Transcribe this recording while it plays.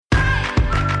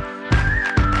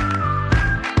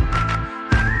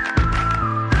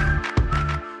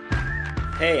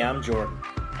Hey, I'm Jordan.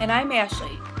 And I'm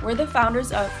Ashley. We're the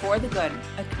founders of For the Good,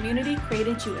 a community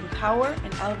created to empower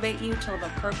and elevate you to live a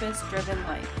purpose-driven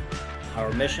life.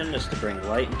 Our mission is to bring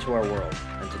light into our world,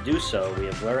 and to do so, we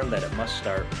have learned that it must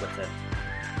start within.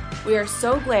 We are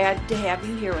so glad to have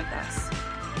you here with us.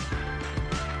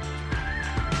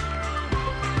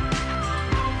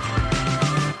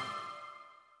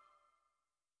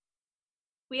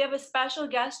 We have a special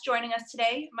guest joining us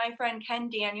today, my friend Ken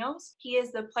Daniels. He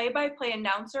is the play-by-play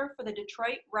announcer for the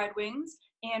Detroit Red Wings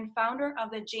and founder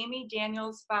of the Jamie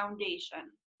Daniels Foundation.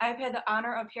 I've had the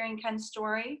honor of hearing Ken's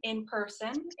story in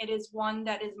person. It is one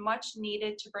that is much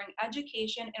needed to bring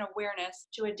education and awareness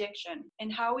to addiction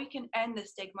and how we can end the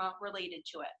stigma related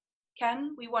to it.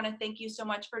 Ken, we want to thank you so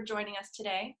much for joining us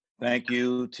today. Thank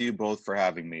you to you both for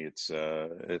having me.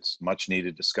 It's much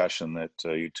needed discussion that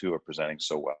you two are presenting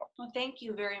so well. Well, thank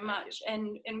you very much.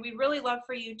 And we really love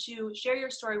for you to share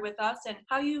your story with us and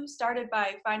how you started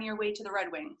by finding your way to the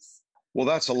Red Wings. Well,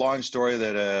 that's a long story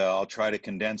that I'll try to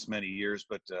condense many years,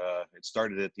 but it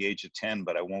started at the age of 10,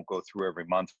 but I won't go through every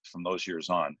month from those years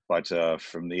on. But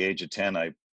from the age of 10, I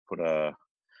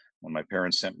when my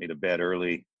parents sent me to bed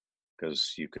early,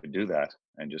 because you could do that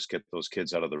and just get those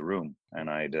kids out of the room. And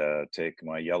I'd take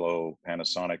my yellow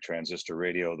Panasonic transistor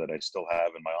radio that I still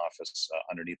have in my office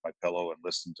underneath my pillow and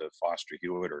listen to Foster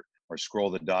Hewitt or scroll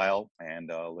the dial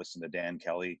and listen to Dan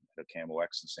Kelly at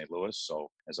KMOX in St. Louis. So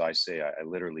as I say, I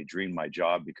literally dreamed my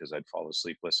job because I'd fall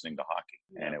asleep listening to hockey.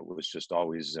 Yeah. And it was just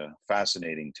always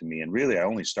fascinating to me. And really, I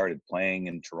only started playing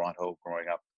in Toronto growing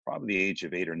up probably the age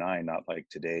of 8 or 9, not like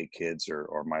today kids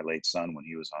or my late son when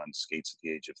he was on skates at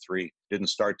the age of 3. Didn't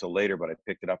start till later, but I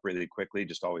picked it up really quickly,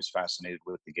 just always fascinated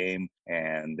with the game,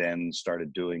 and then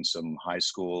started doing some high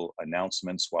school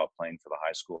announcements while playing for the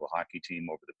high school hockey team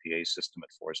over the PA system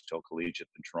at Forest Hill Collegiate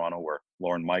in Toronto, where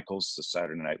Lorne Michaels, the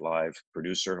Saturday Night Live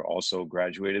producer, also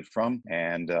graduated from,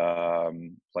 and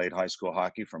played high school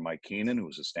hockey for Mike Keenan, who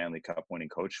was a Stanley Cup winning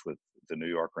coach with the New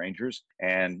York Rangers,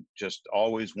 and just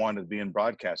always wanted to be in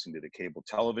broadcasting, did a cable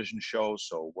television show,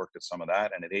 so worked at some of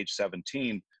that. And at age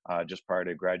 17, just prior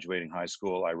to graduating high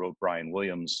school, I wrote Brian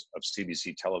Williams of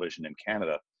CBC Television in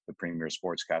Canada, the premier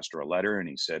sportscaster, a letter, and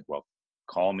he said, well,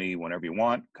 call me whenever you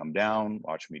want, come down,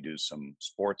 watch me do some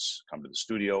sports, come to the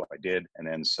studio. I did. And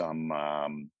then some,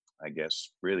 I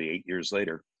guess, really 8 years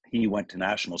later, he went to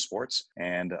national sports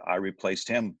and I replaced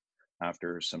him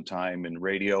after some time in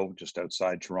radio just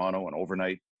outside Toronto and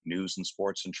overnight news and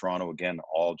sports in Toronto, again,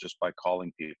 all just by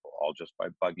calling people, all just by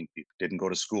bugging people. Didn't go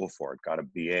to school for it, got a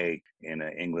BA in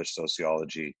English,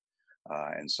 sociology,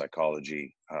 and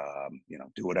psychology,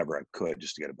 do whatever I could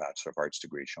just to get a Bachelor of Arts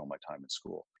degree, show my time in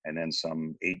school. And then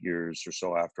some 8 years or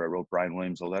so after I wrote Brian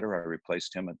Williams a letter, I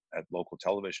replaced him at local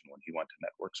television when he went to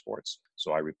Network Sports.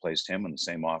 So I replaced him in the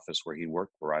same office where he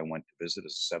worked, where I went to visit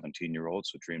as a 17-year-old,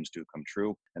 so dreams do come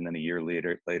true. And then a year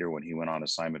later, when he went on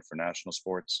assignment for national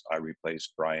sports, I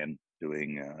replaced Brian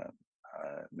doing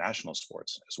national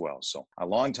sports as well. So a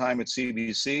long time at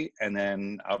CBC, and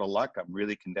then out of luck, I'm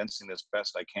really condensing this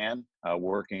best I can,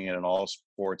 working at an all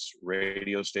sports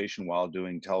radio station while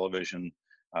doing television.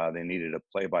 They needed a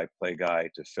play-by-play guy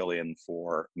to fill in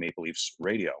for Maple Leafs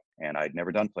radio. And I'd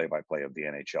never done play-by-play of the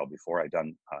NHL before. I'd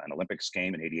done an Olympics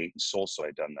game in '88 in Seoul. So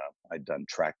I'd done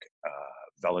track,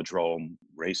 velodrome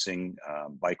racing,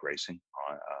 bike racing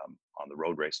on the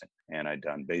road racing. And I'd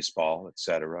done baseball,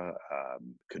 etc.,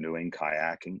 canoeing,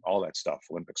 kayaking, all that stuff,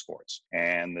 Olympic sports.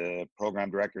 And the program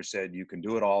director said, you can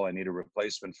do it all. I need a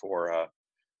replacement for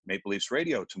Maple Leafs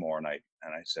radio tomorrow night.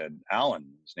 And I said, Alan,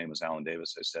 his name was Alan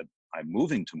Davis. I said, I'm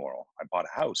moving tomorrow. I bought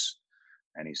a house.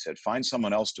 And he said, find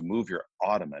someone else to move your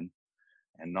ottoman.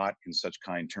 And not in such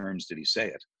kind terms did he say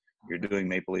it. You're doing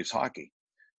Maple Leafs hockey.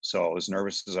 So as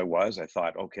nervous as I was, I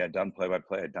thought, okay, I've done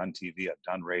play-by-play, I've done TV, I've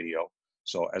done radio.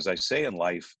 So as I say in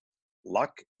life,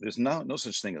 luck, there's no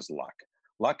such thing as luck.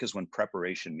 Luck is when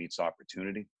preparation meets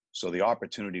opportunity. So the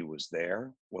opportunity was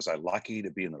there. Was I lucky to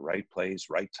be in the right place,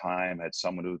 right time, had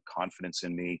someone who had confidence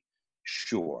in me?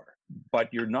 Sure. But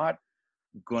you're not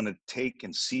going to take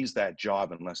and seize that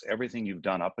job unless everything you've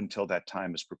done up until that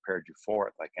time has prepared you for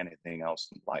it, like anything else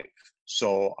in life.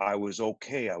 So I was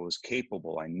okay. I was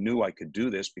capable. I knew I could do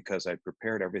this because I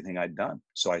prepared everything I'd done.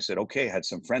 So I said, okay, I had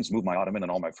some friends move my ottoman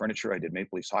and all my furniture. I did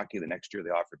Maple Leafs hockey. The next year, they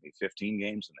offered me 15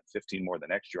 games and then 15 more the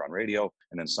next year on radio.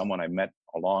 And then someone I met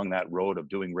along that road of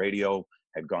doing radio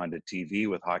had gone to TV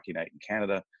with Hockey Night in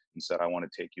Canada and said, I want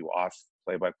to take you off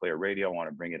play-by-play or radio. I want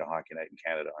to bring you to Hockey Night in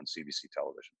Canada on CBC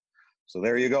television. So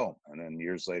there you go. And then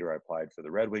years later, I applied for the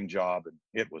Red Wing job and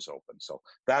it was open. So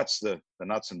that's the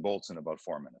nuts and bolts in about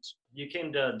 4 minutes. You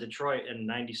came to Detroit in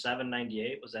 97,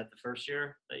 98. Was that the first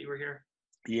year that you were here?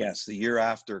 Yes, the year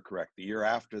after, correct. The year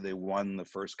after they won the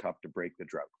first cup to break the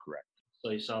drought, correct.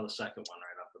 So you saw the second one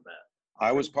right off the bat.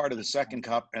 I was part of the second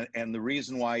cup, and the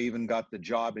reason why I even got the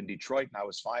job in Detroit, and I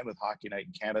was fine with Hockey Night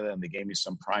in Canada, and they gave me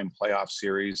some prime playoff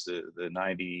series, the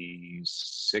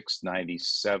 96,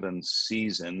 97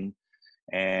 season.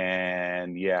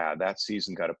 And yeah, that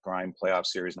season got a prime playoff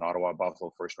series in Ottawa,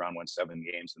 Buffalo. First round won 7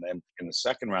 games. And then in the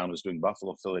second round was doing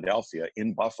Buffalo, Philadelphia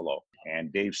in Buffalo.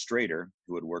 And Dave Strader,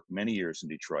 who had worked many years in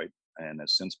Detroit and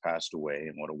has since passed away,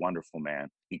 and what a wonderful man.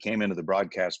 He came into the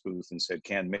broadcast booth and said,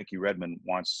 Ken, Mickey Redmond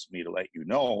wants me to let you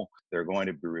know they're going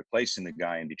to be replacing the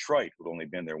guy in Detroit who'd only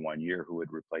been there 1 year, who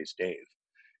had replaced Dave.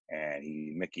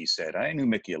 And Mickey said, I knew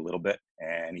Mickey a little bit.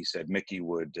 And he said, Mickey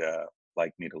would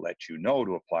like me to let you know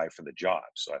to apply for the job.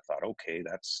 So I thought, okay,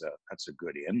 that's a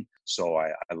good in. So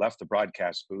I left the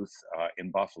broadcast booth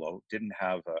in Buffalo, didn't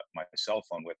have my cell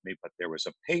phone with me, but there was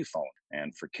a payphone.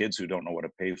 And for kids who don't know what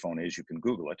a payphone is, you can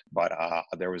Google it. But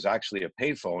there was actually a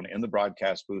payphone in the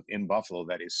broadcast booth in Buffalo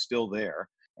that is still there.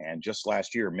 And just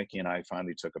last year, Mickey and I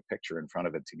finally took a picture in front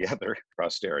of it together,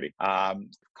 posterity,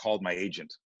 called my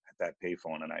agent at that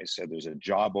payphone. And I said, there's a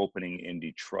job opening in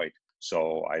Detroit.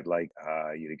 So I'd like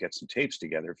you to get some tapes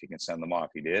together if you can send them off.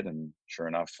 He did. And sure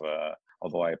enough,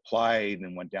 although I applied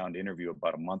and went down to interview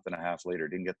about a month and a half later,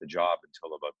 didn't get the job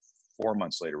until about 4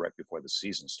 months later, right before the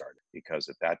season started, because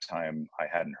at that time I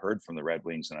hadn't heard from the Red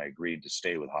Wings and I agreed to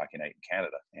stay with Hockey Night in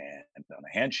Canada. And on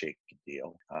a handshake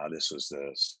deal, this was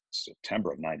the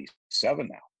September of 97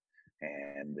 now.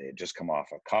 And they had just come off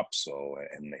a cup,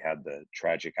 and they had the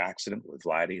tragic accident with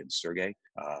Vladdy and Sergei,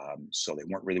 so they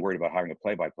weren't really worried about hiring a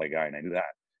play-by-play guy, and I knew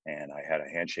that. And I had a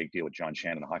handshake deal with John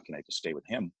Shannon, Hockey Night, to stay with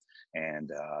him.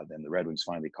 And then the Red Wings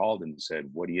finally called and said,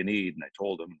 "What do you need?" And I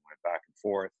told them, went back and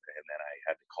forth, and then I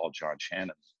had to call John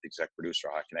Shannon, the exec producer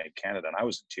of Hockey Night in Canada, and I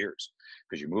was in tears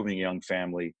because you're moving a young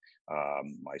family.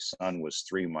 My son was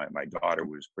 3, my daughter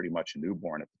was pretty much a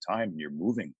newborn at the time, and you're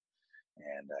moving.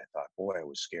 And I thought, boy, I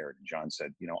was scared. And John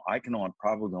said, I can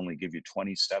probably only give you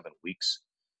 27 weeks,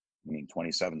 meaning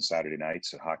 27 Saturday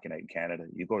nights at Hockey Night in Canada.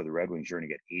 You go to the Red Wings, you're going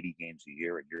to get 80 games a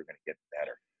year and you're going to get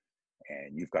better.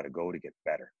 And you've got to go to get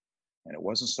better. And it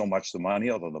wasn't so much the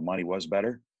money, although the money was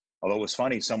better. Although it was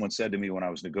funny, someone said to me when I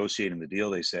was negotiating the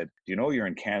deal, they said, do you know you're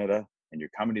in Canada and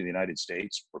you're coming to the United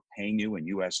States, we're paying you in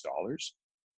US dollars,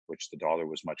 which the dollar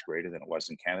was much greater than it was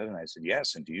in Canada. And I said,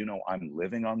 yes. And do you know I'm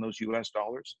living on those US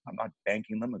dollars? I'm not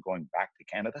banking them and going back to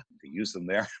Canada to use them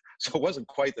there. So it wasn't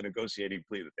quite the negotiating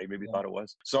plea that they maybe thought it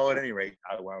was. So at any rate,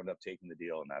 I wound up taking the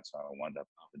deal, and that's how I wound up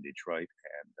in Detroit.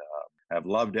 And I've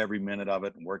loved every minute of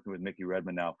it, and working with Mickey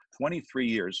Redmond now. 23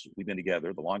 years we've been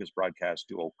together, the longest broadcast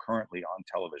duo currently on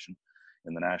television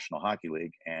in the National Hockey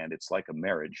League. And it's like a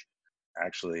marriage.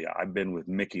 Actually, I've been with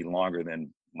Mickey longer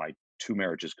than my 2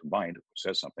 marriages combined, which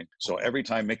says something. So every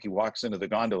time Mickey walks into the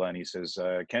gondola and he says,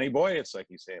 Kenny boy, it's like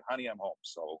he's saying, honey, I'm home.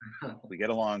 So we get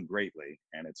along greatly,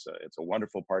 and it's a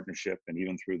wonderful partnership. And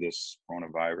even through this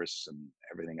coronavirus and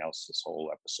everything else, this whole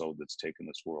episode that's taken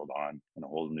this world on in a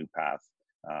whole new path,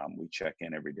 we check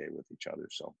in every day with each other.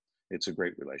 So it's a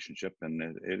great relationship, and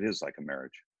it is like a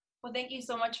marriage. Well, thank you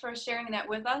so much for sharing that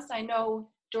with us. I know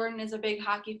Jordan is a big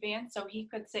hockey fan, so he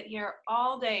could sit here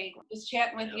all day just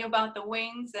chatting with you about the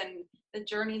Wings and the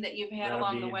journey that you've had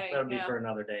along the way. That would be for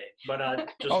another day. But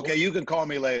okay, you can call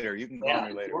me later. You can call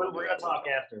me later. We're going to talk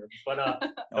after. But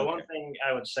the one thing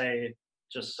I would say,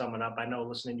 just summing up, I know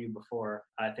listening to you before,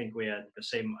 I think we had the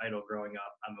same idol growing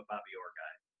up. I'm a Bobby Orr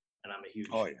guy, and I'm a huge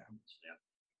fan.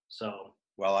 So.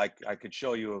 Well, I could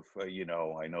show you if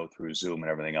I know through Zoom and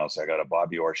everything else. I got a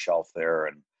Bobby Orr shelf there,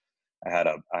 and I had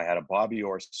a Bobby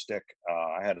Orr stick.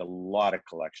 I had a lot of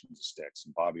collections of sticks,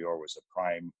 and Bobby Orr was a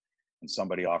prime, and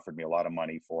somebody offered me a lot of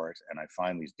money for it, and I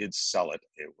finally did sell it.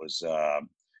 It was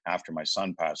after my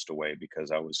son passed away,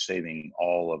 because I was saving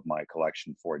all of my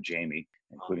collection for Jamie,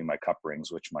 including my cup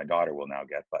rings, which my daughter will now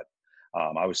get. But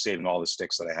I was saving all the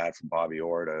sticks that I had from Bobby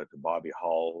Orr to Bobby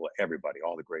Hull, everybody,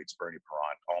 all the greats, Bernie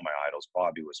Perrant, all my idols.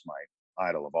 Bobby was my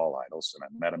idol of all idols, and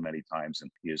I've met him many times,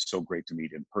 and he is so great to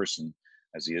meet in person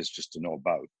as he is just to know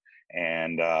about.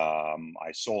 And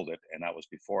I sold it, and that was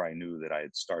before I knew that I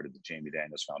had started the Jamie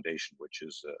Daniels Foundation, which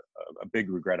is a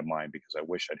big regret of mine, because I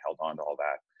wish I'd held on to all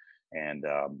that, and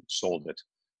sold it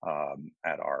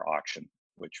at our auction,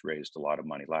 which raised a lot of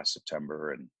money last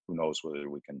September. And who knows whether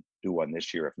we can do one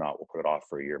this year. If not, we'll put it off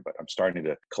for a year. But I'm starting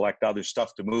to collect other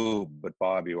stuff to move. But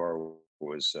Bobby Orr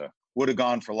would have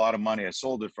gone for a lot of money. I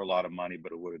sold it for a lot of money,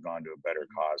 but it would have gone to a better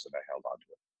cause, and I held on to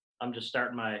it. I'm just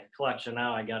starting my collection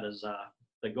now. I got his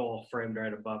the goal framed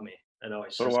right above me. It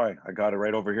always so do I. I got it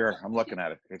right over here. I'm looking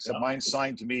at it. Except mine's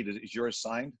signed to me. Is yours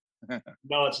signed?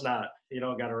 No, it's not. You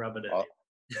don't got to rub it in.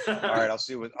 All right, I'll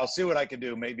see what I can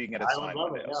do. Maybe you can get a sign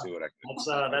one day. I'll see what I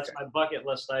can do. That's my bucket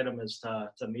list item is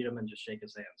to meet him and just shake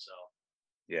his hand. So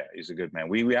yeah, he's a good man.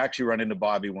 We actually run into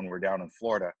Bobby when we're down in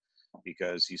Florida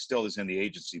because he still is in the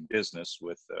agency business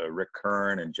with Rick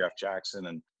Kern and Jeff Jackson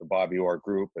and the Bobby Orr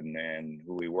group and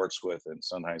who he works with. And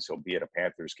sometimes he'll be at a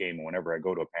Panthers game. And whenever I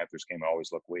go to a Panthers game, I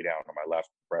always look way down to my left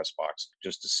press box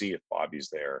just to see if Bobby's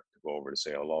there to go over to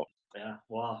say hello. Yeah,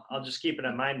 well, I'll just keep it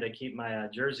in mind to keep my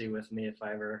jersey with me if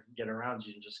I ever get around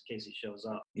you, just in case he shows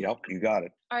up. Yep, you got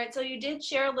it. All right, so you did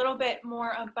share a little bit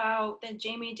more about the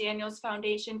Jamie Daniels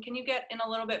Foundation. Can you get in a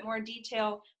little bit more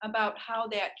detail about how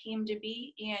that came to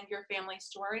be and your family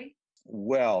story?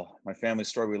 Well, my family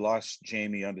story, we lost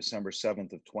Jamie on December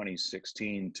 7th of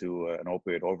 2016 to an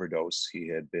opioid overdose. He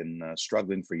had been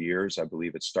struggling for years. I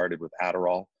believe it started with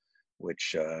Adderall,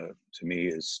 which to me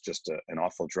is just an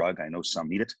awful drug. I know some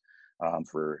need it.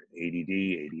 For ADD,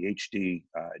 ADHD.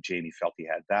 Jamie felt he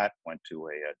had that, went to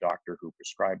a doctor who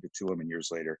prescribed it to him, and years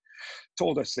later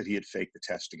told us that he had faked the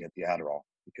test to get the Adderall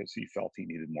because he felt he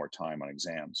needed more time on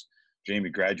exams.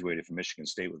 Jamie graduated from Michigan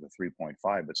State with a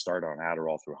 3.5, but started on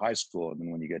Adderall through high school. And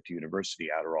then when you get to university,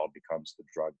 Adderall becomes the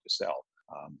drug to sell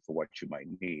for what you might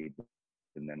need.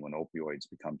 And then when opioids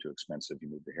become too expensive, you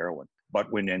move to heroin.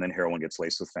 And then heroin gets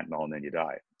laced with fentanyl, and then you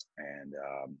die. And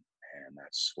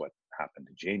that's what happened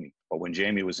to Jamie. But when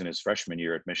Jamie was in his freshman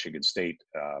year at Michigan State,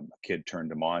 a kid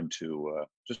turned him on to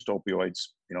just opioids,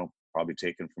 probably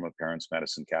taken from a parent's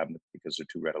medicine cabinet because they're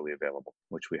too readily available,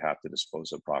 which we have to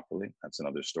dispose of properly. That's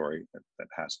another story that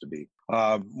has to be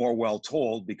more well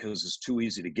told because it's too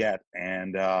easy to get.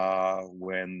 And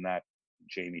when that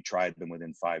Jamie tried them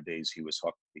within 5 days, he was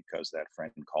hooked because that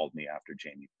friend called me after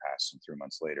Jamie passed, and 3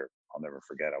 months later, I'll never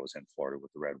forget, I was in Florida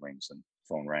with the Red Wings and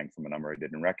phone rang from a number I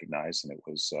didn't recognize, and it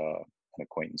was an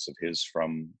acquaintance of his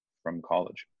from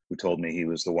college who told me he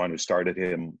was the one who started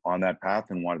him on that path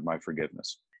and wanted my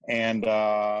forgiveness. And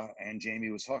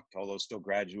Jamie was hooked, although still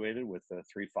graduated with a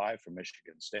 3.5 from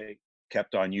Michigan State.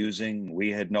 Kept on using.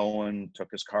 We had known,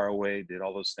 took his car away, did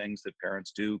all those things that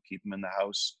parents do, keep him in the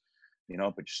house,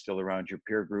 but you're still around your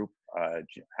peer group.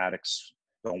 Addicts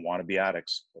don't want to be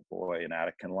addicts, but boy, an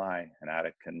addict can lie. An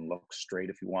addict can look straight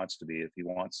if he wants to be, if he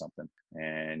wants something.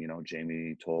 And,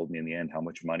 Jamie told me in the end how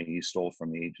much money he stole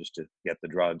from me just to get the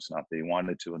drugs, not that he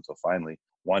wanted to, until finally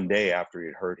one day after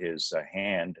he'd hurt his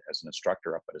hand as an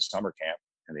instructor up at a summer camp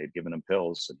and they had given him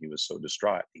pills and he was so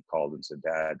distraught, he called and said,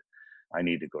 "Dad, I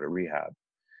need to go to rehab."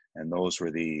 And those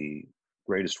were the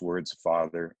greatest words a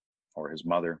father or his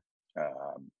mother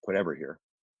could ever hear.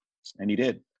 And he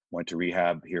did. Went to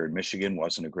rehab here in Michigan.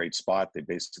 Wasn't a great spot. They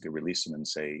basically released him and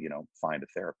say, find a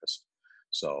therapist.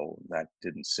 So that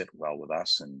didn't sit well with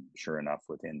us. And sure enough,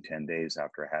 within 10 days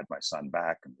after I had my son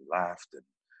back, and we laughed and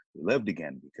we lived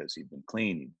again because he'd been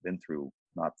clean. He'd been through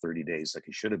not 30 days like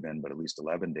he should have been, but at least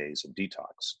 11 days of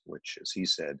detox, which, as he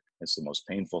said, it's the most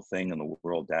painful thing in the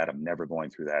world, Dad. I'm never going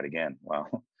through that again.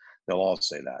 Well, they'll all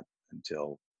say that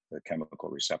until the chemical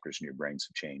receptors in your brains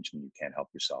have changed and you can't help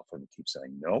yourself. And you keep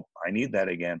saying, nope, I need that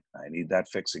again. I need that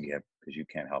fix again because you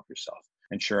can't help yourself.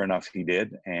 And sure enough, he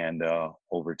did. And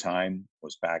over time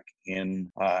was back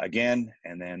in again.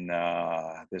 And then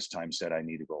this time said, I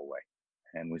need to go away.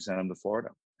 And we sent him to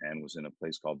Florida and was in a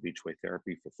place called Beachway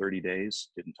Therapy for 30 days.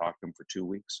 Didn't talk to him for 2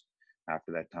 weeks.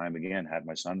 After that time, again, had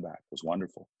my son back. It was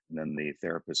wonderful. And then the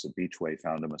therapist at Beachway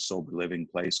found him a sober living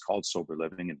place called Sober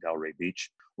Living in Delray Beach,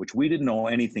 which we didn't know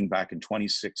anything back in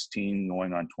 2016,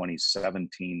 going on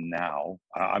 2017 now.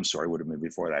 I'm sorry, would have been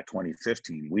before that,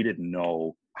 2015. We didn't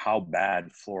know how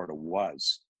bad Florida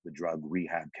was, the drug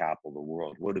rehab capital of the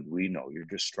world. What did we know? You're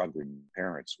just struggling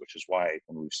parents, which is why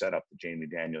when we've set up the Jamie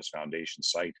Daniels Foundation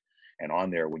site, and on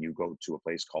there, when you go to a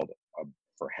place called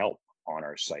For Help on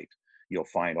our site, you'll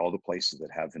find all the places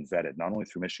that have been vetted, not only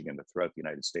through Michigan, but throughout the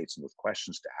United States, and with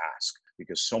questions to ask,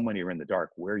 because so many are in the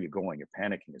dark. Where are you going? You're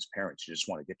panicking as parents. You just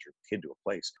want to get your kid to a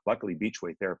place. Luckily,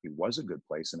 Beachway Therapy was a good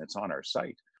place, and it's on our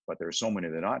site, but there are so many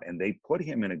that are not. And they put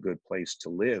him in a good place to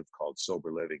live called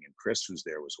Sober Living. And Chris, who's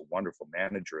there, was a wonderful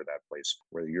manager of that place,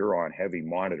 where you're on heavy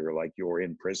monitor like you're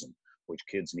in prison, which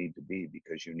kids need to be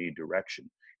because you need direction.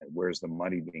 And where's the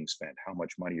money being spent, how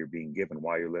much money you're being given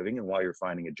while you're living and while you're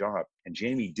finding a job. And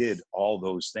Jamie did all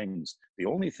those things. The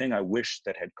only thing I wish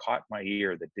that had caught my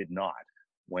ear that did not,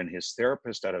 when his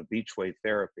therapist out of Beachway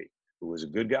Therapy, who was a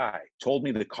good guy, told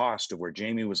me the cost of where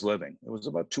Jamie was living, it was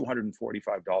about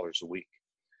 $245 a week.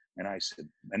 And I said,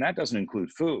 and that doesn't include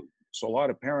food. So a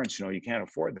lot of parents, you can't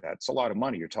afford that. It's a lot of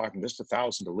money. You're talking just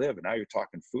 $1,000 to live, and now you're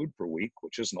talking food per week,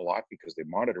 which isn't a lot because they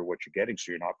monitor what you're getting,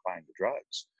 so you're not buying the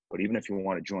drugs. But even if you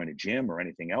want to join a gym or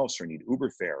anything else, or need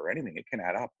Uber fare or anything, it can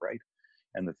add up, right?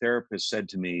 And the therapist said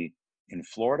to me, in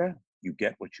Florida, you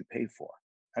get what you pay for.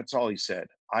 That's all he said.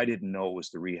 I didn't know it was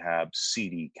the rehab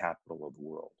seedy capital of the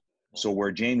world. So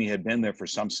where Jamie had been there for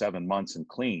some 7 months and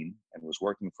clean and was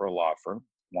working for a law firm,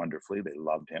 wonderfully, they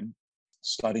loved him,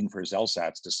 studying for his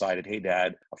LSATs, decided, hey,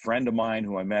 Dad, a friend of mine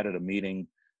who I met at a meeting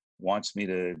wants me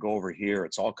to go over here.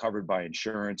 It's all covered by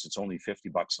insurance. It's only $50 a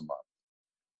month.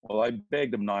 Well, I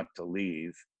begged him not to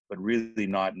leave, but really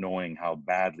not knowing how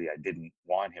badly I didn't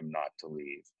want him not to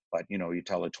leave. But, you know, you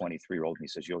tell a 23-year-old and he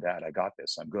says, yo, Dad, I got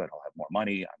this. I'm good. I'll have more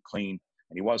money. I'm clean.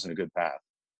 And he wasn't a good path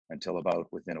until about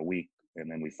within a week. And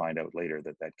then we find out later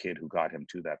that that kid who got him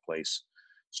to that place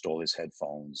stole his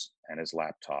headphones and his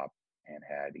laptop and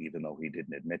had, even though he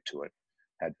didn't admit to it,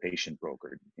 had patient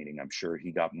brokered, meaning I'm sure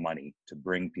he got money to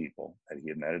bring people that he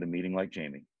had met at a meeting like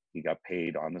Jamie. He got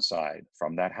paid on the side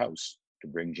from that house to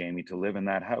bring Jamie to live in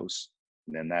that house.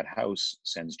 And then that house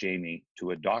sends Jamie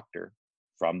to a doctor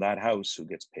from that house who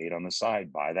gets paid on the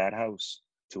side by that house,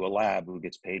 to a lab who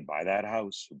gets paid by that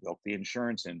house, who built the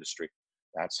insurance industry.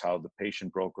 That's how the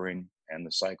patient brokering and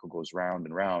the cycle goes round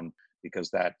and round, because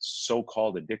that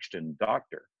so-called addiction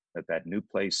doctor that new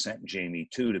place sent Jamie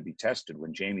to be tested,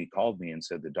 when Jamie called me and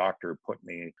said the doctor put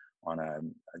me on a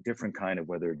different kind of,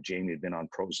 whether Jamie had been on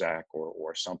Prozac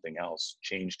or something else,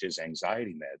 changed his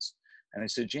anxiety meds. And I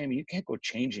said, Jamie, you can't go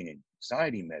changing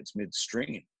anxiety meds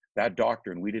midstream. That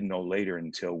doctor, and we didn't know later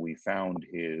until we found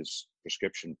his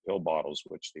prescription pill bottles,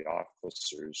 which the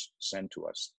officers sent to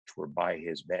us, were by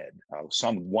his bed.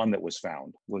 One that was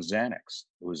found was Xanax.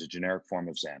 It was a generic form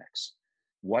of Xanax.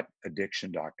 What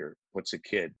addiction doctor puts a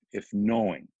kid, if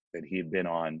knowing that he had been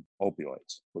on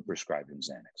opioids, would prescribe him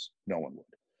Xanax? No one would.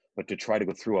 But to try to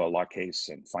go through a law case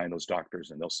and find those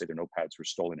doctors, and they'll say their notepads were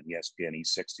stolen. And ESPN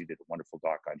E60 did a wonderful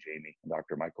doc on Jamie. And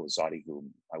Dr. Michael Azzotti,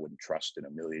 whom I wouldn't trust in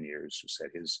a million years, who said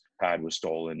his pad was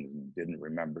stolen and didn't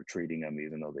remember treating him,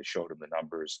 even though they showed him the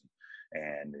numbers,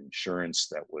 and insurance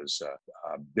that was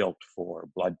built for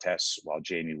blood tests while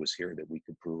Jamie was here that we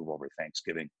could prove over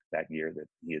Thanksgiving that year that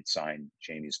he had signed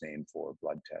Jamie's name for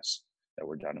blood tests that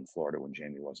were done in Florida when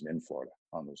Jamie wasn't in Florida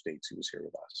on those dates he was here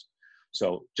with us.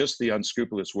 So just the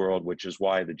unscrupulous world, which is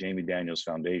why the Jamie Daniels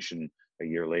Foundation, a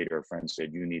year later, a friend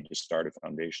said, you need to start a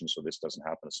foundation so this doesn't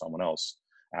happen to someone else.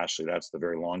 Ashley, that's the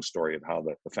very long story of how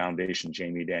the foundation,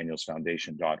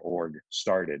 JamieDanielsFoundation.org,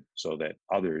 started, so that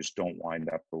others don't wind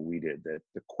up where we did, that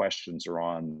the questions are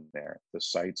on there, the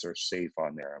sites are safe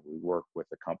on there. We work with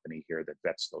a company here that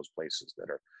vets those places that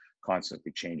are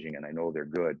constantly changing, and I know they're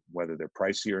good. Whether they're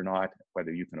pricey or not,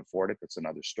 whether you can afford it, that's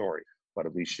another story. But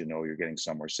at least you know you're getting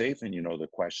somewhere safe and you know the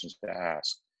questions to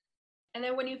ask. And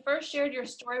then when you first shared your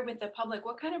story with the public,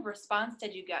 what kind of response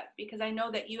did you get? Because I know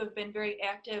that you have been very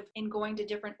active in going to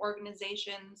different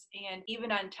organizations and even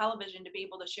on television to be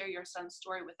able to share your son's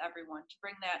story with everyone, to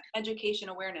bring that education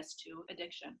awareness to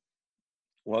addiction.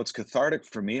 Well, it's cathartic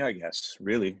for me, I guess,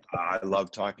 really. I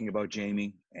love talking about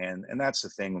Jamie. And that's the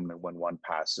thing when one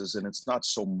passes. And it's not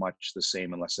so much the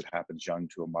same unless it happens young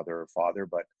to a mother or father,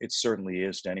 but it certainly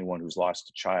is to anyone who's lost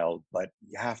a child. But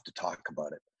you have to talk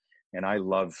about it. And I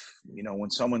love, when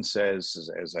someone says,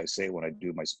 as I say when I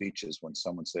do my speeches, when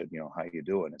someone said, how you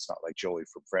doing? It's not like Joey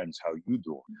from Friends, how you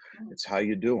doing? It's how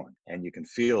you doing. And you can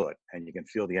feel it, and you can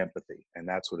feel the empathy. And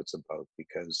that's what it's about,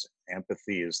 because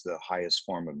empathy is the highest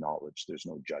form of knowledge. There's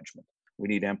no judgment. We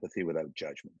need empathy without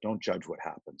judgment. Don't judge what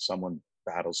happens. Someone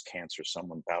battles cancer,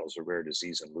 someone battles a rare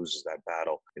disease and loses that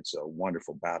battle. It's a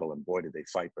wonderful battle, and boy, did they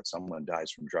fight. But someone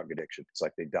dies from drug addiction. It's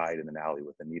like they died in an alley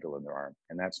with a needle in their arm.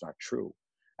 And that's not true.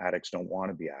 Addicts don't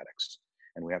want to be addicts,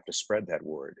 and we have to spread that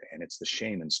word. And it's the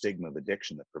shame and stigma of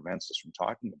addiction that prevents us from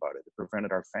talking about it. It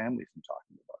prevented our family from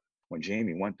talking about it. When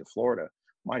Jamie went to Florida,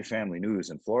 my family knew he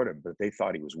was in Florida, but they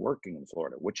thought he was working in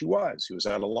Florida, which he was. He was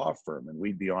at a law firm, and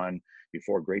we'd be on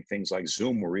before great things like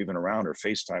Zoom were even around, or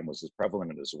FaceTime was as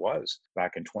prevalent as it was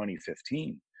back in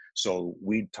 2015. So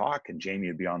we'd talk, and Jamie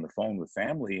would be on the phone with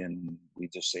family, and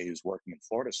we'd just say he was working in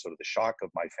Florida. So to the shock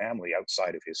of my family,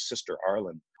 outside of his sister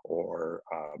Arlen or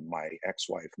my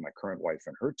ex-wife, my current wife,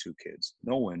 and her two kids,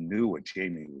 no one knew what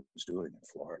Jamie was doing in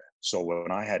Florida. So when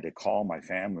I had to call my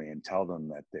family and tell them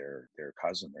that their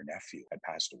cousin, their nephew, had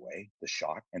passed away, the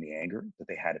shock and the anger that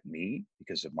they had at me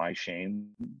because of my shame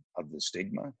of the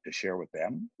stigma to share with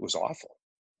them was awful.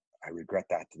 I regret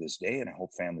that to this day, and I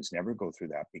hope families never go through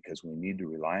that, because we need to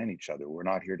rely on each other. We're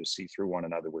not here to see through one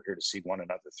another. We're here to see one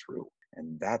another through.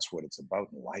 And that's what it's about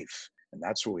in life. And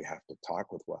that's where we have to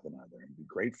talk with one another and be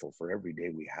grateful for every day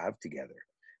we have together.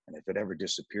 And if it ever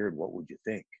disappeared, what would you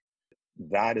think?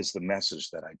 that is the message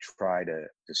that I try to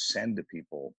send to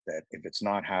people, that if it's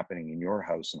not happening in your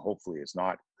house, and hopefully it's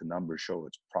not, the numbers show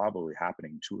it's probably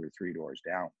happening 2 or 3 doors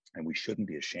down, and we shouldn't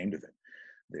be ashamed of it.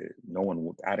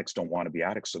 Addicts don't want to be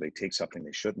addicts, so they take something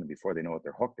they shouldn't, and before they know it,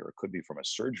 they're hooked. Or it could be from a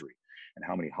surgery. And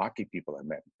how many hockey people I've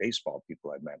met, baseball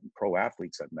people I've met, and pro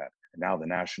athletes I've met. And now the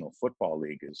National Football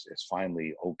League is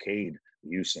finally okayed the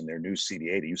use in their new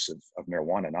CDA, the use of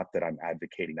marijuana. Not that I'm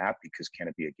advocating that, because can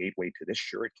it be a gateway to this?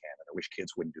 Sure it can. And I wish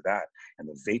kids wouldn't do that. And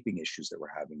the vaping issues that we're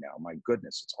having now, my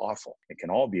goodness, it's awful. It can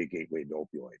all be a gateway to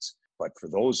opioids. But for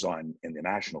those in the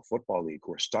National Football League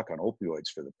who are stuck on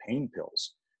opioids for the pain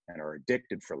pills and are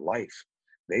addicted for life,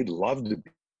 they'd love to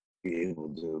be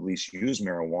able to at least use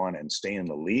marijuana and stay in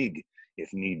the league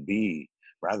if need be,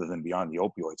 rather than be on the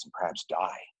opioids and perhaps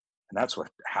die. And that's what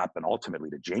happened ultimately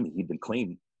to Jamie. He'd been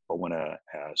clean, but when a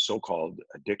so-called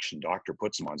addiction doctor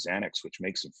puts him on Xanax, which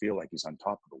makes him feel like he's on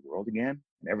top of the world again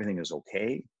and everything is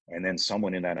okay, and then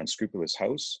someone in that unscrupulous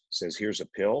house says, here's a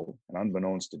pill, and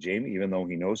unbeknownst to Jamie, even though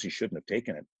he knows he shouldn't have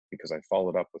taken it, because I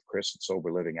followed up with Chris at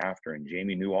Sober Living after, and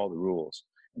Jamie knew all the rules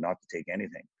and not to take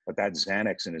anything. But that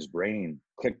Xanax in his brain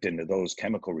clicked into those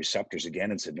chemical receptors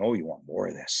again and said, no, you want more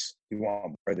of this. You want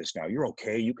more of this now. You're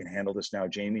okay. You can handle this now,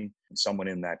 Jamie. And someone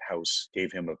in that house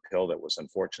gave him a pill that was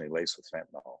unfortunately laced with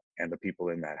fentanyl. And the people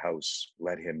in that house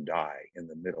let him die in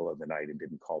the middle of the night and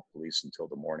didn't call police until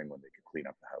the morning when they could clean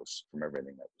up the house from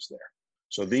everything that was there.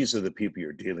 So these are the people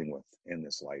you're dealing with in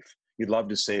this life. You'd love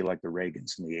to say like the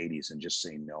Reagans in the 80s and just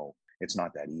say no. It's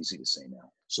not that easy to say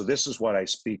no. So this is what I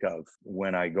speak of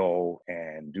when I go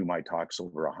and do my talks,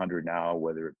 over 100 now,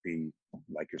 whether it be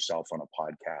like yourself on a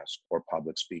podcast or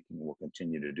public speaking. We'll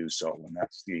continue to do so. And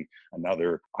that's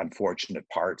another unfortunate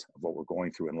part of what we're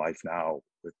going through in life now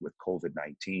with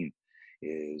COVID-19,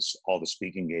 is all the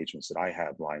speaking engagements that I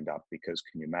have lined up. Because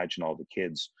can you imagine all the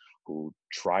kids who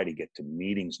try to get to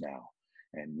meetings now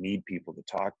and need people to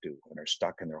talk to and are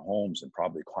stuck in their homes and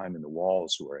probably climbing the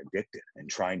walls, who are addicted and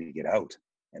trying to get out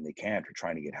and they can't, or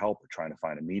trying to get help, or trying to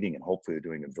find a meeting, and hopefully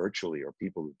they're doing it virtually, or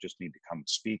people who just need to come and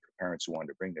speak, or parents who want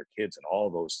to bring their kids, and all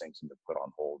those things have been put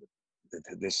on hold.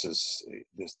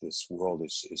 This world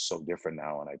is so different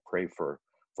now, and I pray for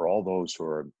all those who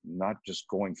are not just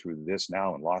going through this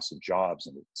now and loss of jobs,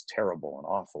 and it's terrible and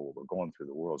awful what we're going through,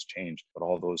 the world's changed, but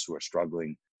all those who are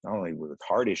struggling not only with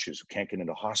heart issues, who can't get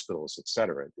into hospitals, et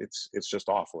cetera. It's just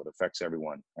awful. It affects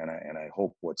everyone. And I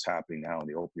hope what's happening now in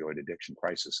the opioid addiction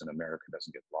crisis in America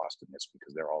doesn't get lost in this,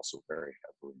 because they're also very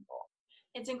heavily involved.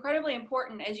 It's incredibly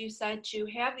important, as you said, to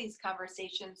have these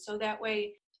conversations, so that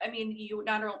way, I mean, you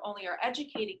not only are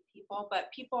educating people,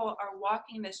 but people are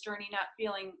walking this journey not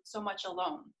feeling so much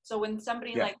alone. So when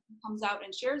somebody like comes out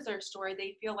and shares their story,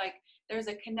 they feel like there's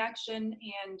a connection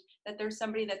and that there's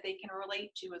somebody that they can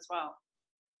relate to as well.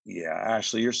 Yeah,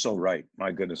 Ashley, you're so right.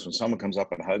 My goodness, when someone comes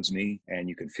up and hugs me, and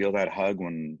you can feel that hug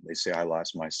when they say, I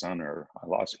lost my son, or I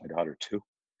lost my daughter too.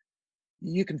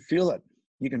 You can feel it.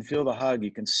 You can feel the hug.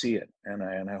 You can see it. And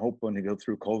I hope when we go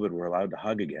through COVID, we're allowed to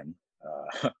hug again.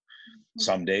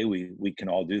 Someday we can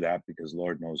all do that, because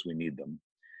Lord knows we need them.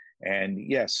 And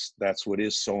yes, that's what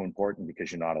is so important,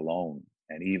 because you're not alone.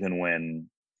 And even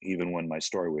when my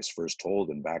story was first told,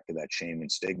 and back to that shame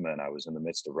and stigma, and I was in the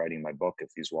midst of writing my book, If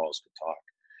These Walls Could Talk,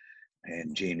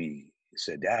 and Jamie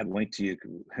said, Dad, wait till you.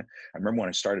 I remember when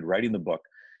I started writing the book,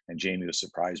 and Jamie was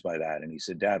surprised by that. And he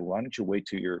said, Dad, why don't you wait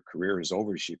till your career is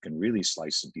over so you can really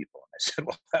slice some people? And I said,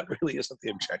 well, that really isn't the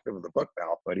objective of the book,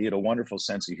 pal. But he had a wonderful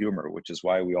sense of humor, which is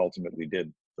why we ultimately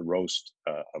did the roast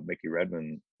of Mickey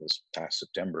Redmond this past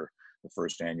September, the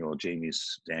first annual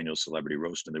Jamie's Daniels Celebrity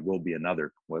Roast. And there will be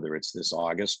another, whether it's this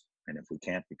August, and if we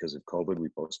can't because of COVID, we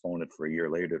postpone it for a year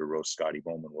later to roast Scotty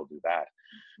Bowman. We'll do that.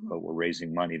 But we're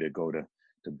raising money to go to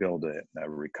build a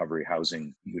recovery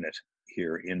housing unit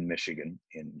here in Michigan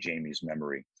in Jamie's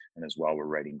memory. And as well, we're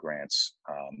writing grants.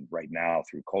 Right now,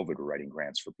 through COVID, we're writing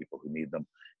grants for people who need them.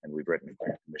 And we've written a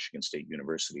grant to Michigan State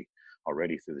University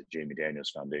already through the Jamie Daniels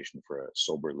Foundation for a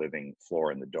sober living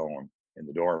floor in the dorm,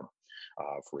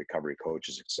 for recovery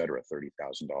coaches, et cetera,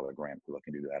 $30,000 grant. We're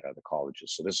looking to do that at other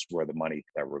colleges. So this is where the money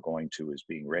that we're going to is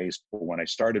being raised. But when I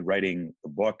started writing the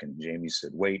book, and Jamie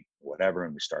said, wait, whatever,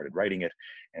 and we started writing it,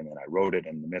 and then I wrote it.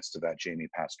 In the midst of that, Jamie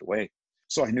passed away.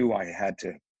 So I knew I had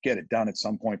to get it done at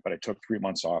some point, but I took 3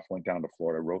 months off, went down to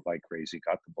Florida, wrote like crazy,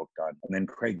 got the book done. And then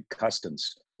Craig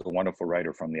Custance, the wonderful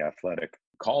writer from The Athletic,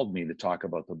 called me to talk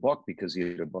about the book, because he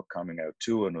had a book coming out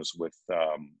too, and was with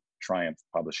Triumph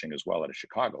Publishing as well, out of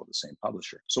Chicago, the same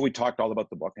publisher. So we talked all about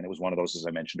the book, and it was one of those, as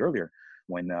I mentioned earlier,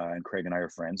 when and Craig and I are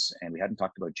friends, and we hadn't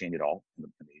talked about Jamie at all in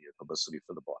the publicity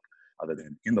for the book. other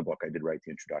than in the book, I did write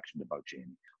the introduction about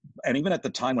Jamie. And even at the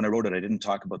time when I wrote it, I didn't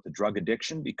talk about the drug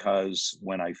addiction because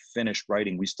when I finished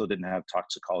writing, we still didn't have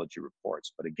toxicology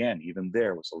reports. But again, even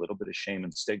there was a little bit of shame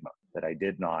and stigma that I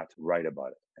did not write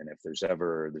about it. And if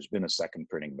there's been a second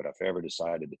printing, but if I ever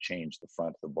decided to change the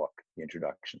front of the book, the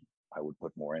introduction, I would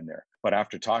put more in there. But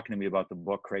after talking to me about the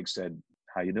book, Craig said,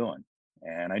 "How you doing?"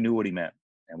 And I knew what he meant.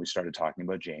 And we started talking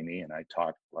about Jamie, and I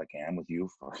talked like I am with you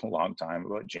for a long time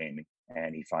about Jamie.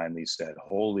 And he finally said,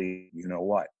 "Holy, you know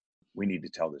what? We need to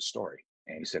tell this story."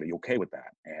 And he said, "Are you okay with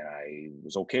that?" And I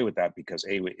was okay with that because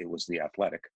A, it was The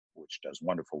Athletic, which does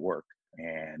wonderful work,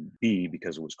 and B,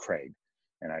 because it was Craig.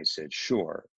 And I said,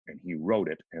 "Sure." And he wrote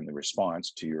it. And the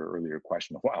response to your earlier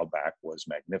question a while back was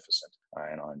magnificent.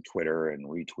 And on Twitter and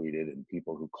retweeted, and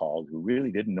people who called who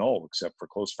really didn't know, except for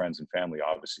close friends and family,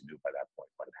 obviously knew by that point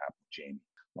what had happened to Jamie,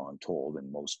 long told,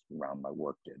 and most around my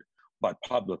work did, but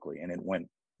publicly. And it went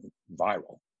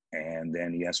viral. And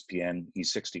then ESPN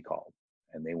E60 called,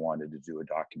 and they wanted to do a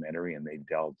documentary, and they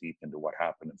delved deep into what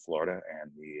happened in Florida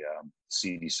and the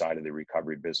seedy side of the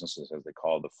recovery businesses, as they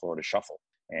call it, the Florida Shuffle.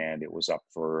 And it was up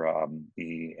for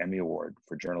the Emmy Award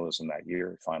for journalism that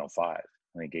year, Final Five.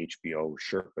 I think HBO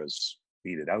Sherpas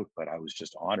beat it out, but I was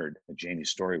just honored that Jamie's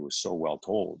story was so well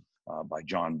told by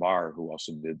John Barr, who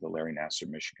also did the Larry Nassar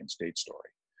Michigan State story,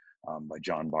 by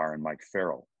John Barr and Mike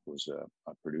Farrell, who was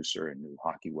a producer and knew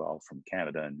hockey well from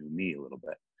Canada and knew me a little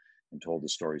bit and told the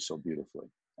story so beautifully.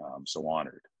 So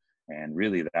honored. And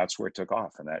really, that's where it took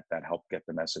off, and that helped get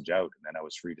the message out. And then I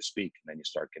was free to speak, and then you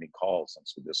start getting calls and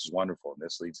so this is wonderful, and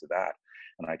this leads to that.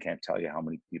 And I can't tell you how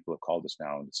many people have called us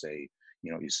now and say,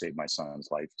 you know, you saved my son's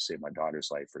life, you saved my daughter's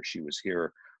life, or she was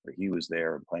here, or he was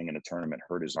there playing in a tournament,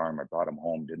 hurt his arm, I brought him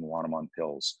home, didn't want him on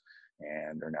pills,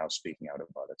 and they're now speaking out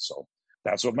about it. So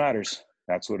that's what matters.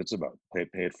 That's what it's about. Pay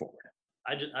it forward.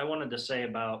 I wanted to say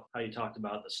about how you talked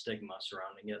about the stigma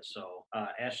surrounding it. So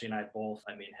Ashley and I both,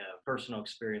 have personal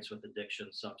experience with addiction,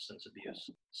 substance abuse,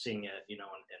 seeing it, in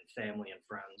family and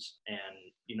friends.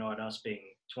 And, at us being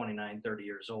 29, 30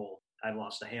 years old, I've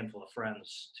lost a handful of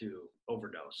friends to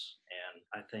overdose. And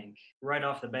I think right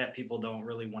off the bat, people don't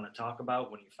really want to talk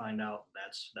about when you find out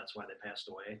that's why they passed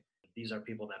away. These are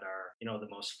people that are, the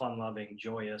most fun-loving,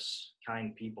 joyous,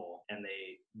 kind people, and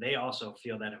they also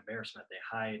feel that embarrassment. They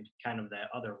hide kind of that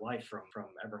other life from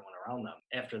everyone around them.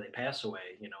 After they pass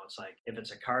away, it's like if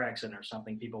it's a car accident or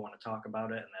something, people want to talk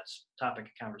about it, and that's topic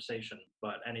of conversation.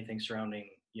 But anything surrounding,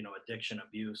 addiction,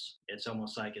 abuse, it's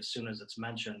almost like as soon as it's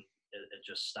mentioned, it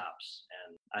just stops.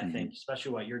 And I think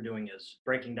especially what you're doing is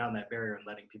breaking down that barrier and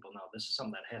letting people know this is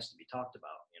something that has to be talked about.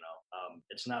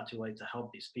 It's not too late to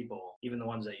help these people, even the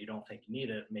ones that you don't think need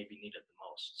it, maybe need it the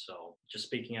most. So just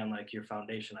speaking on like your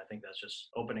foundation, I think that's just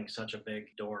opening such a big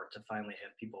door to finally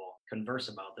have people converse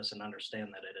about this and understand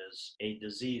that it is a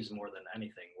disease more than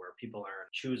anything, where people are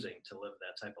choosing to live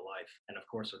that type of life, and of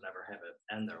course would never have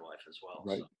it end their life as well.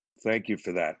 Right. So. Thank you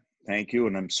for that. Thank you.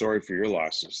 And I'm sorry for your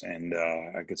losses. And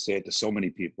I could say it to so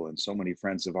many people and so many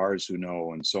friends of ours who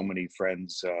know, and so many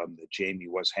friends that Jamie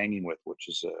was hanging with, which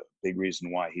is a big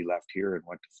reason why he left here and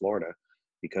went to Florida,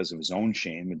 because of his own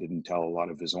shame and didn't tell a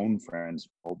lot of his own friends.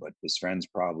 But his friends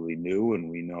probably knew, and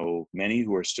we know many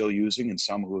who are still using and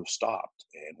some who have stopped.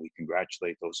 And we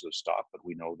congratulate those who have stopped, but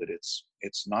we know that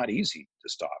it's not easy to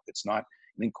stop. It's not,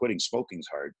 I think quitting smoking's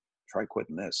hard. Try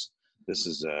quitting this. This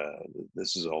is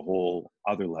a whole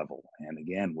other level. And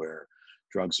again, where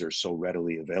drugs are so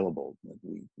readily available that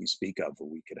we speak of, where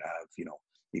we could have,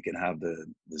 you can have the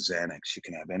Xanax, you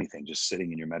can have anything just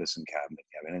sitting in your medicine cabinet.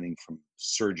 You have anything from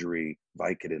surgery,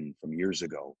 Vicodin from years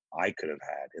ago, I could have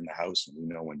had in the house. And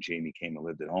we know when Jamie came and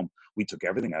lived at home, we took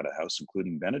everything out of the house,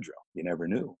 including Benadryl. You never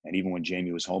knew. And even when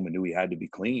Jamie was home and knew he had to be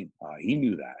clean, he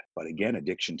knew that. But again,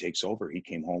 addiction takes over. He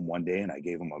came home one day and I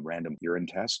gave him a random urine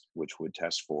test, which would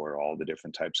test for all the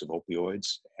different types of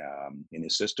opioids in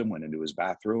his system, went into his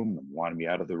bathroom and wanted me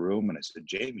out of the room. And I said,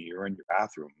 "Jamie, you're in your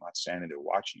bathroom. I'm not standing there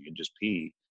watching you, just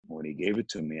pee." When he gave it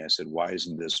to me, I said, "Why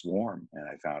isn't this warm?" And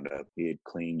I found out he had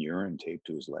clean urine taped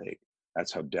to his leg.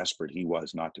 That's how desperate he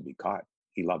was not to be caught.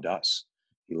 He loved us.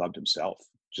 He loved himself,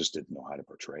 just didn't know how to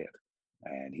portray it.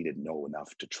 And he didn't know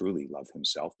enough to truly love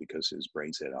himself, because his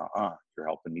brain said, you're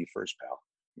helping me first, pal.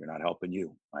 You're not helping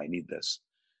you. I need this.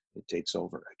 It takes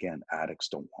over. Again, addicts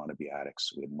don't want to be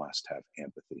addicts. We must have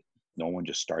empathy. No one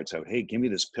just starts out, "Hey, give me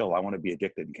this pill. I want to be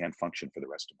addicted and can't function for the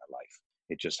rest of my life."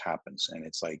 It just happens. And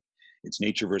it's like, it's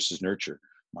nature versus nurture.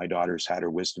 My daughter's had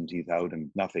her wisdom teeth out and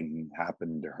nothing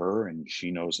happened to her, and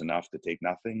she knows enough to take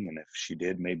nothing. And if she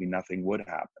did, maybe nothing would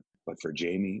happen. But for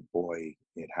Jamie, boy,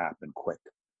 it happened quick.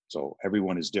 So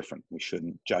everyone is different. We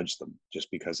shouldn't judge them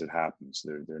just because it happens.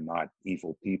 They're not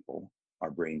evil people.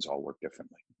 our brains all work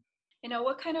differently.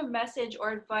 What kind of message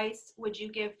or advice would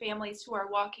you give families who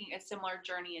are walking a similar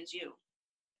journey as you?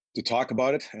 To talk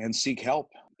about it and seek help,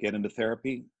 get into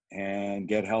therapy and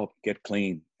get help, get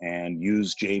clean, and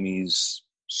use Jamie's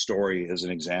story as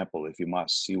an example. If you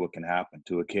must, see what can happen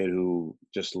to a kid who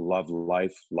just loved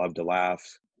life, loved to laugh,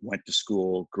 went to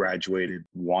school, graduated,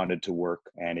 wanted to work,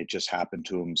 and it just happened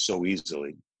to him so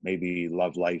easily. Maybe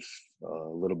loved life a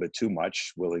little bit too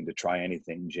much, willing to try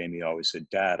anything. Jamie always said,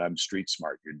 Dad, I'm street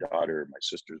smart. Your daughter, my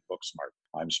sister's book smart.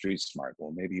 I'm street smart.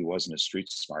 Well, maybe he wasn't as street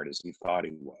smart as he thought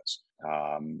he was.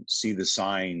 See the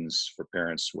signs for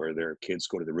parents where their kids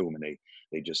go to the room and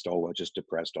they just, just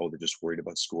depressed. Oh, they're just worried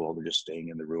about school. Oh, they're just staying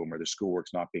in the room, or their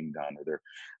schoolwork's not being done, or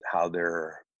how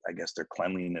their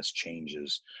cleanliness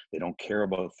changes. They don't care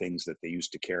about things that they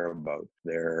used to care about.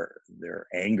 Their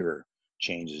anger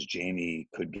changes. Jamie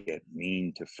could get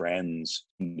mean to friends,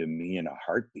 to me in a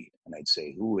heartbeat. And I'd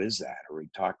say, who is that? Or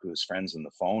he'd talk to his friends on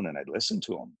the phone and I'd listen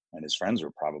to him. And his friends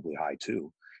were probably high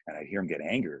too. And I'd hear him get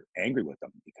angry with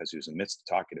them because he was in the midst of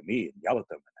talking to me and yell at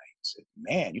them. And I said,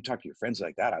 man, you talk to your friends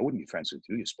like that. I wouldn't be friends with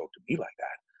you. You spoke to me like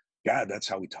that. God, that's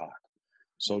how we talk.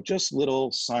 So just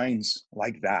little signs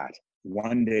like that.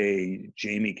 One day,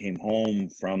 Jamie came home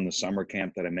from the summer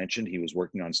camp that I mentioned. He was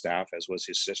working on staff, as was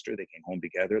his sister. They came home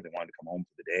together. They wanted to come home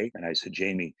for the day. And I said,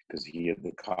 Jamie, because he had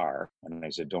the car, and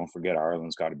I said, don't forget,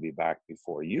 Arlen's got to be back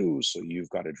before you, so you've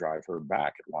got to drive her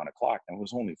back at 1 o'clock. And it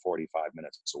was only 45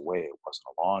 minutes away. It wasn't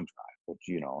a long drive. But,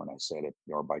 and I said,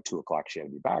 by 2 o'clock, she had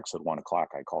to be back. So at 1 o'clock,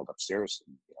 I called upstairs,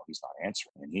 and, he's not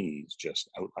answering. And he's just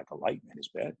out like a light in his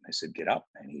bed. And I said, get up.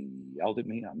 And he yelled at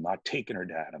me, I'm not taking her,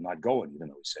 Dad. I'm not going, even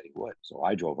though he said he would. So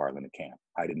I drove Arlen to camp.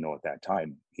 I didn't know at that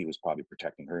time he was probably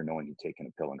protecting her, knowing he'd taken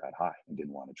a pill and got high and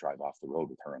didn't want to drive off the road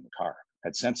with her in the car.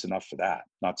 Had sense enough for that,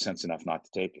 not sense enough not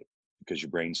to take it, because your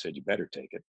brain said you better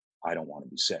take it. I don't want to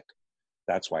be sick.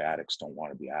 That's why addicts don't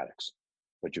want to be addicts.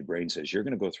 But your brain says you're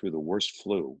going to go through the worst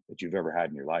flu that you've ever had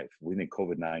in your life. We think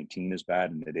COVID-19 is bad,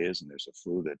 and it is. And there's a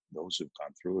flu that those who've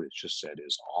gone through it, it's just said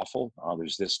is awful.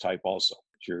 There's this type also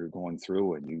that you're going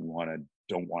through, and you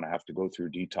don't want to have to go through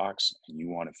detox, and you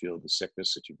want to feel the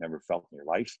sickness that you've never felt in your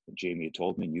life. And Jamie had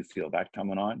told me, you feel that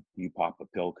coming on, you pop a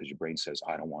pill because your brain says,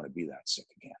 I don't want to be that sick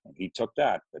again. And he took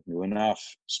that, but knew enough,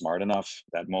 smart enough,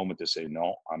 that moment to say,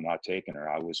 no, I'm not taking her.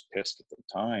 I was pissed at the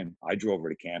time. I drove her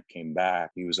to camp, came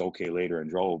back. He was okay later and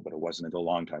drove, but it wasn't until a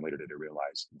long time later did I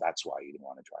realize that's why he didn't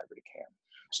want to drive her to camp.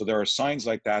 So there are signs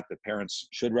like that that parents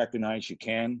should recognize. You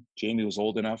can. Jamie was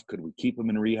old enough. Could we keep him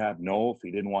in rehab? No, if he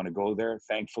didn't want to go there.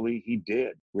 Thankfully, he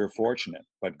did. We're fortunate.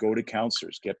 But go to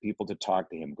counselors, get people to talk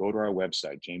to him. Go to our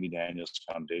website,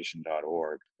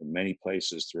 jamiedanielsfoundation.org. In many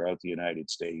places throughout the United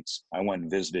States. I went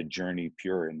and visited Journey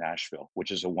Pure in Nashville,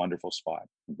 which is a wonderful spot.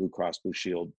 Blue Cross Blue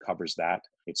Shield covers that.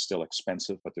 It's still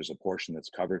expensive, but there's a portion that's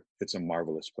covered. It's a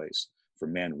marvelous place for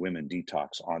men, women,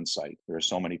 detox on site. There are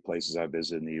so many places I've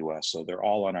visited in the US. So they're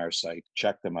all on our site.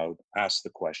 Check them out. Ask the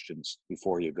questions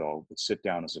before you go. But sit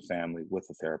down as a family with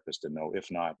a therapist and know, if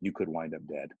not, you could wind up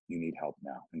dead. You need help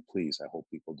now. And please, I hope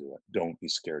people do it. Don't be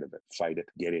scared of it. Fight it.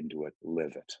 Get into it.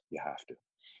 Live it. You have to.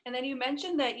 And then you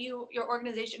mentioned that your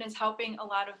organization is helping a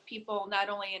lot of people, not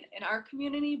only in our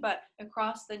community, but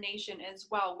across the nation as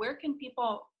well. Where can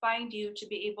people find you to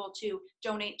be able to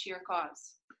donate to your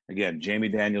cause? Again,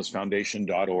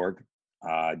 jamiedanielsfoundation.org,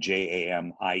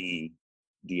 JAMIEDANIELS,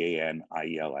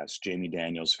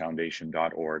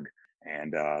 jamiedanielsfoundation.org.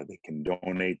 And they can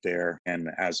donate there. And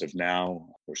as of now,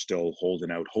 we're still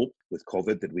holding out hope with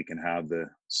COVID that we can have the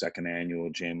second annual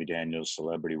Jamie Daniels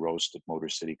Celebrity Roast at Motor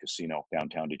City Casino,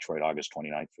 downtown Detroit, August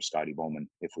 29th for Scotty Bowman.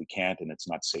 If we can't, and it's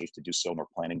not safe to do so, we're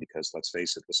planning, because let's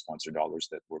face it, the sponsor dollars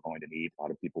that we're going to need, a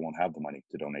lot of people won't have the money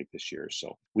to donate this year.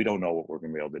 So we don't know what we're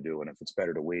going to be able to do. And if it's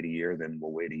better to wait a year, then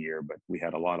we'll wait a year. But we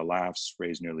had a lot of laughs,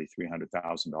 raised nearly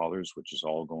 $300,000, which is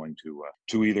all going to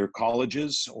either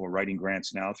colleges or writing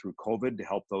grants now through COVID to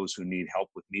help those who need help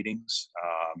with meetings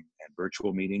and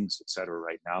virtual meetings, et cetera.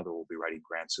 Right now, there will be writing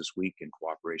grants this week in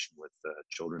cooperation with the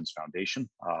Children's Foundation,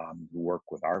 who work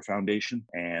with our foundation,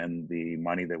 and the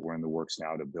money that we're in the works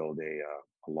now to build a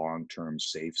long-term,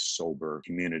 safe, sober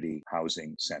community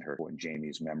housing center in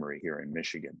Jamie's memory here in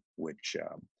Michigan, which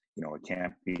it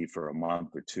can't be for a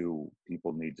month or two.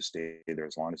 People need to stay there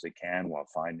as long as they can while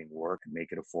finding work and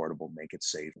make it affordable, make it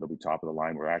safe. It'll be top of the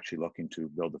line. We're actually looking to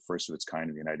build the first of its kind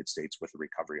in the United States with a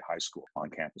recovery high school on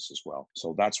campus as well.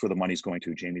 So that's where the money's going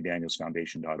to,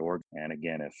 jamiedanielsfoundation.org. And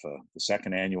again, if the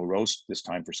second annual roast, this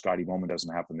time for Scotty Bowman,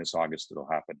 doesn't happen this August, it'll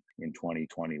happen in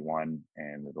 2021.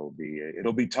 And it'll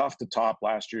be tough to top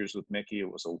last year's with Mickey.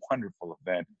 It was a wonderful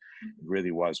event. It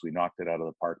really was. We knocked it out of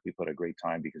the park. People had a great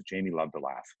time because Jamie loved to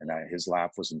laugh. And his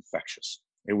laugh was infectious.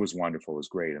 It was wonderful. It was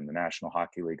great. And the National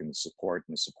Hockey League and the support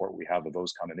we have of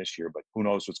those coming this year. But who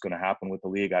knows what's going to happen with the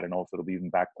league? I don't know if it'll be even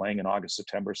back playing in August,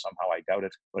 September. Somehow I doubt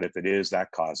it. But if it is,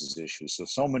 that causes issues.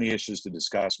 So many issues to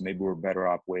discuss. Maybe we're better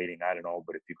off waiting. I don't know.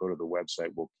 But if you go to the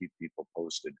website, we'll keep people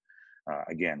posted.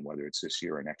 Again, whether it's this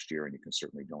year or next year, and you can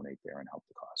certainly donate there and help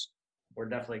the cause. We're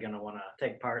definitely going to want to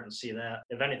take part and see that.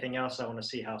 If anything else, I want to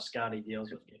see how Scotty deals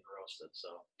with getting roasted. So.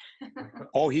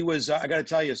 Oh, he was. I got to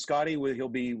tell you, Scotty. He'll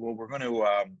be. Well, we're going to.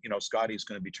 Scotty's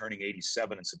going to be turning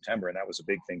 87 in September, and that was a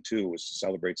big thing too. Was to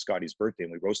celebrate Scotty's birthday,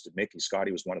 and we roasted Mickey.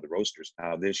 Scotty was one of the roasters.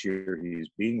 This year he's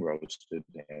being roasted,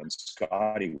 and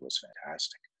Scotty was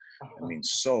fantastic. I mean,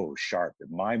 so sharp.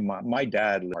 My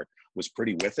dad was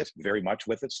pretty with it, very much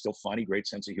with it, still funny, great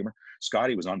sense of humor.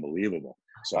 Scotty was unbelievable.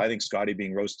 So I think Scotty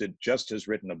being roasted just has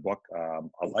written a book, A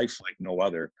Life Like No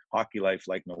Other, Hockey Life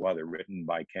Like No Other, written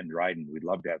by Ken Dryden. We'd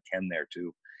love to have Ken there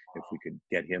too, if we could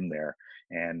get him there.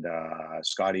 And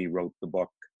Scotty wrote the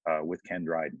book with Ken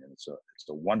Dryden. And it's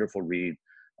a wonderful read.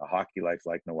 A Hockey Life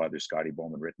Like No Other, Scotty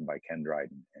Bowman, written by Ken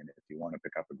Dryden. And if you want to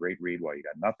pick up a great read while you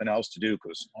got nothing else to do,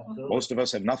 because most of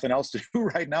us have nothing else to do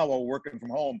right now while working from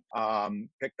home,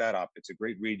 pick that up. It's a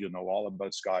great read. You'll know all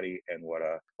about Scotty and what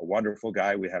a wonderful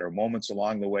guy. We had our moments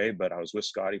along the way, but I was with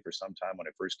Scotty for some time. When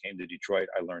I first came to Detroit,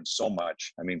 I learned so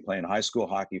much. I mean, playing high school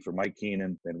hockey for Mike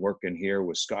Keenan, then working here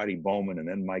with Scotty Bowman, and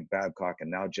then Mike Babcock, and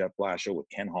now Jeff Blashill with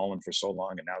Ken Holland for so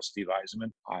long, and now Steve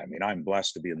Yzerman. I mean, I'm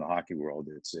blessed to be in the hockey world.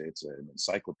 It's an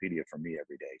encyclopedia for me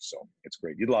every day. So it's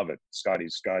great. You'd love it. Scotty,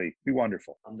 be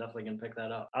wonderful. I'm definitely going to pick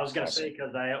that up. I was going to say,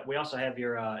 because we also have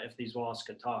your If These Walls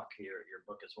Could Talk, your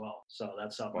book as well. So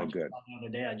that's something good. The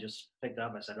other day I just picked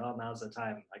up. I said, oh, now's the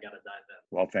time. I got to dive in.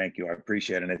 Well, thank you. I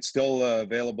appreciate it. And it's still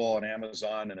available on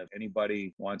Amazon. And if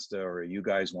anybody wants to, or you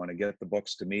guys want to get the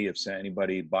books to me, if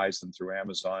anybody buys them through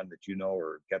Amazon that you know,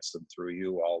 or gets them through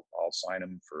you, I'll sign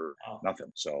them for nothing.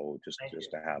 So just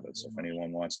to have it. So if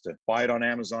anyone wants to buy it on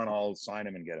Amazon, I'll sign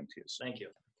them and get them to you. So. Thank you.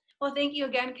 Well, thank you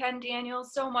again, Ken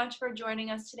Daniels, so much for joining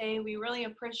us today. We really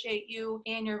appreciate you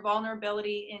and your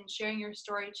vulnerability in sharing your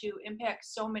story to impact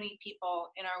so many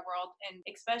people in our world, and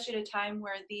especially at a time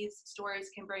where these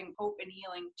stories can bring hope and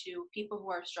healing to people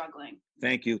who are struggling.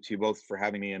 Thank you to you both for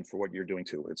having me and for what you're doing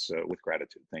too. It's with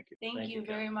gratitude. Thank you. Thank you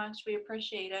very much. We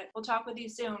appreciate it. We'll talk with you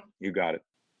soon. You got it.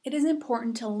 It is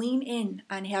important to lean in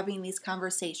on having these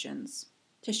conversations,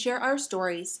 to share our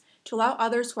stories, to allow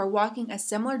others who are walking a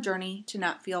similar journey to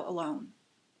not feel alone.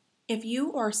 If you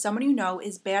or someone you know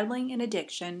is battling an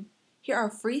addiction, here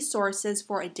are free sources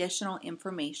for additional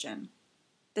information.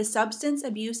 The Substance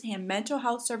Abuse and Mental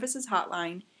Health Services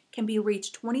Hotline can be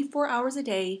reached 24 hours a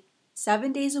day,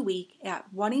 7 days a week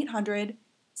at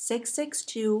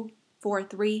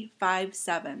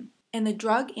 1-800-662-4357, and the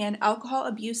Drug and Alcohol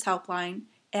Abuse Helpline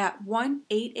at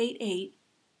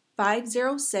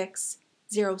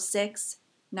 1-888-506-0699.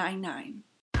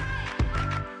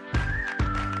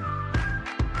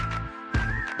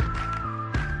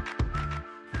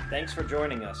 Thanks for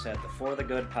joining us at the For the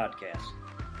Good podcast.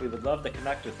 We would love to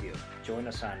connect with you. Join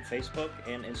us on Facebook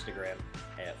and Instagram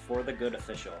at For the Good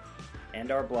Official,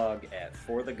 and our blog at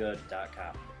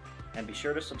forthegood.com. And be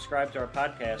sure to subscribe to our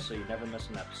podcast so you never miss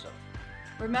an episode.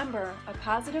 Remember, a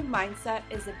positive mindset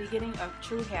is the beginning of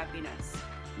true happiness,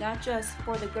 not just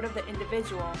for the good of the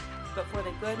individual, but for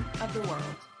the good of the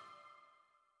world.